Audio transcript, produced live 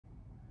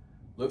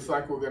Looks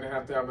like we're going to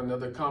have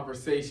another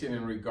conversation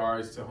in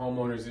regards to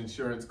homeowners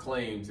insurance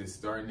claims. It's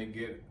starting to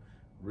get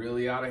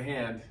really out of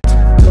hand.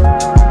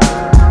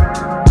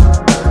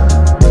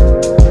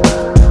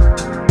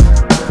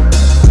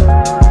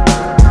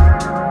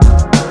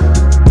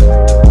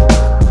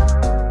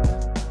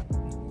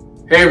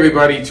 Hey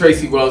everybody,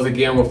 Tracy Wells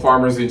again with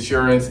Farmers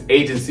Insurance,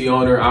 agency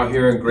owner out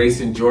here in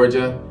Grayson,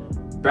 Georgia.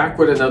 Back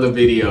with another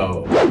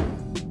video.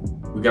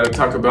 We got to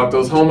talk about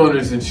those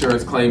homeowners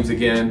insurance claims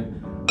again.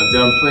 I've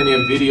done plenty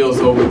of videos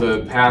over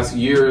the past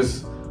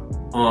years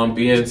on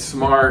being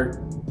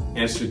smart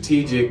and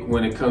strategic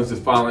when it comes to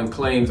filing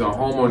claims on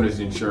homeowners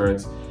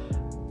insurance.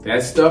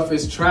 That stuff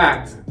is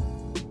tracked.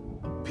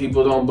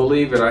 People don't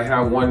believe it. I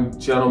had one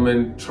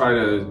gentleman try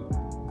to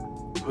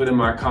put in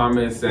my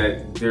comments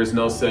that there's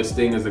no such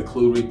thing as a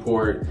clue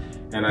report,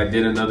 and I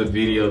did another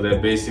video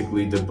that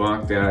basically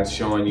debunked that,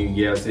 showing you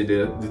yes,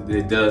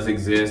 it does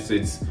exist.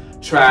 It's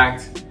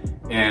tracked,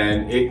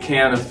 and it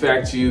can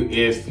affect you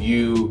if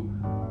you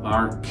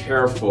aren't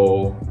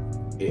careful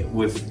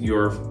with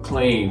your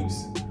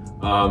claims.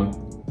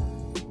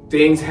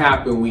 Things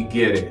happen, we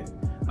get it.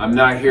 I'm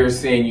not here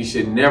saying you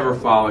should never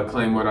file a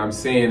claim. What I'm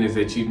saying is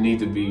that you need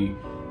to be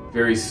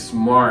very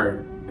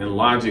smart and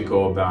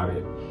logical about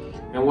it.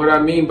 And what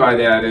I mean by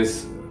that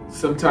is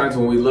sometimes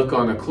when we look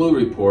on a clue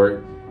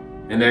report,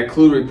 and that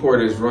clue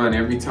report is run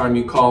every time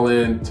you call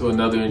in to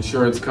another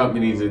insurance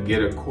company to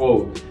get a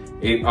quote,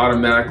 it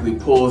automatically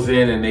pulls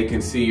in and they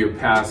can see your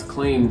past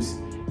claims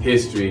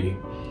history.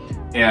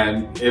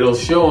 And it'll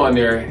show on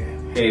there,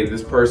 hey,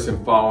 this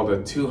person filed a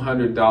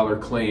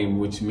 $200 claim,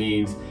 which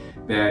means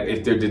that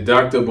if their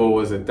deductible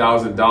was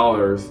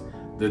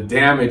 $1,000, the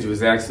damage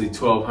was actually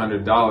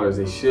 $1,200.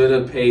 They should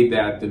have paid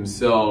that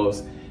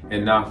themselves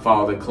and not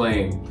filed a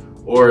claim.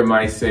 Or it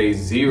might say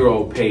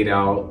zero paid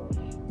out,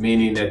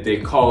 meaning that they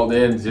called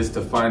in just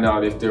to find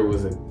out if there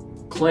was a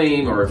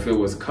claim or if it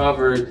was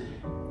covered,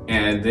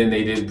 and then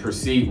they didn't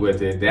proceed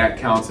with it. That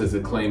counts as a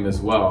claim as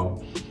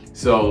well.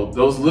 So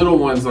those little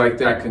ones like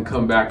that can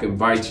come back and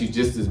bite you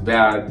just as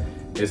bad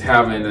as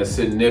having a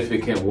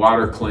significant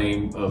water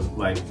claim of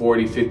like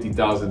 $40,000,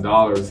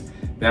 $50,000.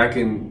 That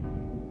can,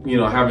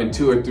 having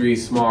 2 or 3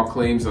 small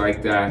claims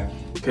like that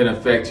can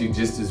affect you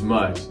just as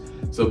much.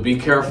 So be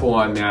careful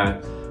on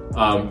that.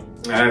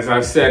 As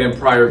I've said in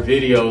prior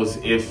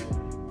videos, if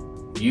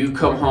you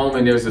come home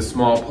and there's a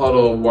small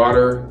puddle of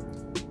water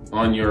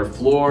on your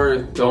floor,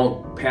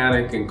 don't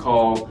panic and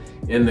call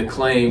in the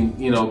claim.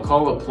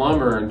 Call a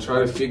plumber and try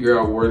to figure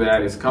out where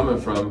that is coming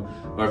from.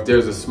 Or if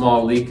there's a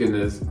small leak in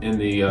the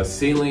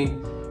ceiling,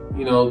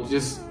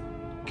 just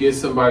get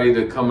somebody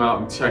to come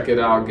out and check it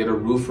out. Get a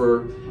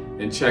roofer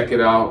and check it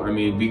out. I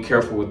mean, be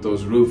careful with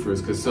those roofers,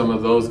 because some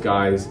of those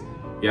guys,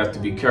 you have to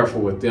be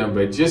careful with them.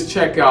 But just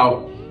check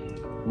out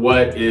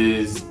what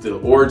is the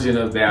origin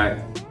of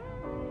that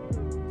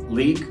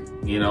leak,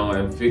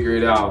 and figure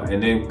it out,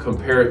 and then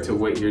compare it to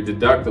what your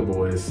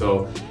deductible is.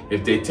 So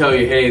if they tell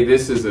you, hey,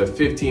 this is a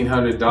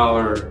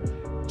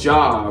 $1,500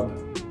 job,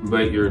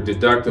 but your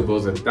deductible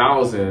is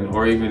 $1,000,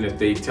 or even if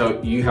they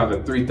tell you have a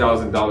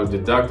 $3,000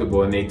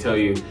 deductible and they tell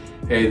you,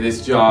 hey,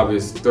 this job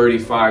is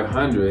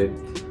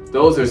 $3,500,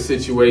 those are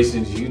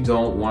situations you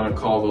don't want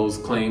to call those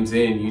claims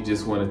in. You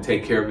just want to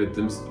take care of it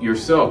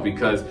yourself,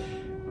 because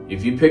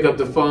if you pick up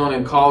the phone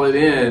and call it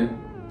in,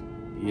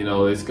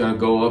 it's going to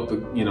go up,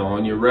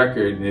 on your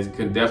record, and it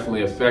can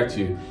definitely affect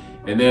you.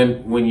 And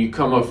then when you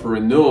come up for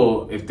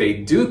renewal, if they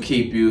do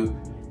keep you,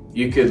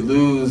 you could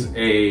lose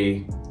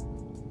a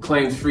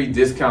claims-free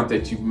discount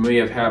that you may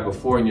have had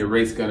before, and your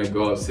rate's going to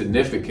go up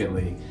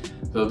significantly.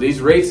 So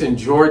these rates in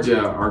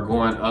Georgia are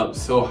going up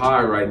so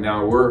high right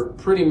now. We're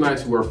pretty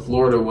much where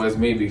Florida was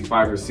maybe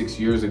 5 or 6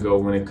 years ago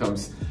when it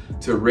comes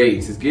to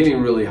rates. It's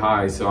getting really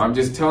high. So I'm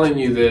just telling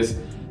you this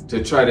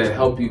to try to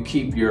help you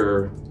keep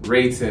your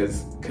rates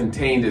as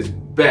contained as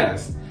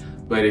best.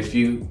 But if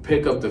you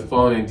pick up the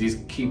phone and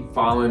just keep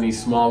filing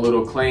these small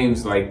little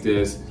claims like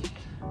this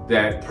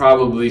that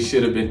probably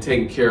should have been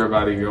taken care of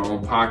out of your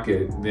own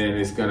pocket, then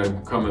it's going to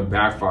come and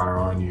backfire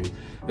on you.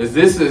 As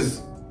this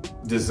is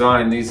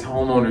designed, these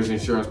homeowners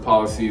insurance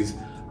policies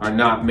are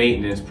not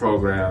maintenance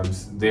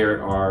programs. They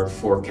are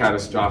for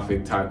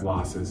catastrophic type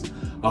losses.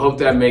 I hope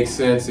that makes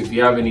sense. If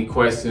you have any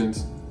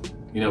questions,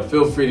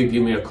 feel free to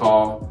give me a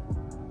call.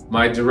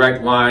 My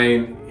direct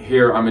line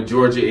here, I'm a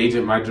Georgia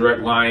agent. My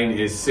direct line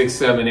is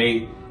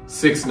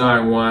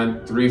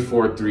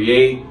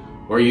 678-691-3438.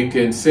 Or you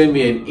can send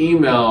me an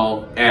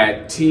email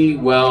at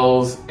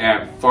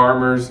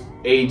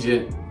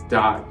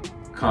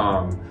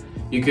twells@farmersagent.com.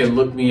 You can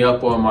look me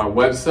up on my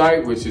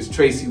website, which is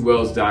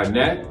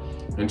tracywells.net,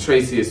 and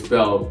Tracy is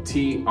spelled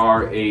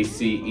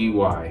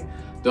T-R-A-C-E-Y.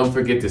 Don't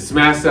forget to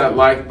smash that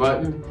like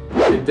button,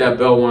 hit that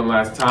bell one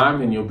last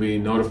time, and you'll be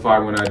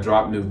notified when I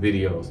drop new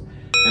videos.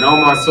 And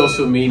all my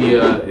social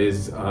media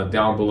is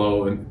down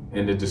below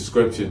in the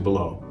description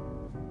below.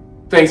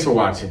 Thanks for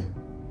watching.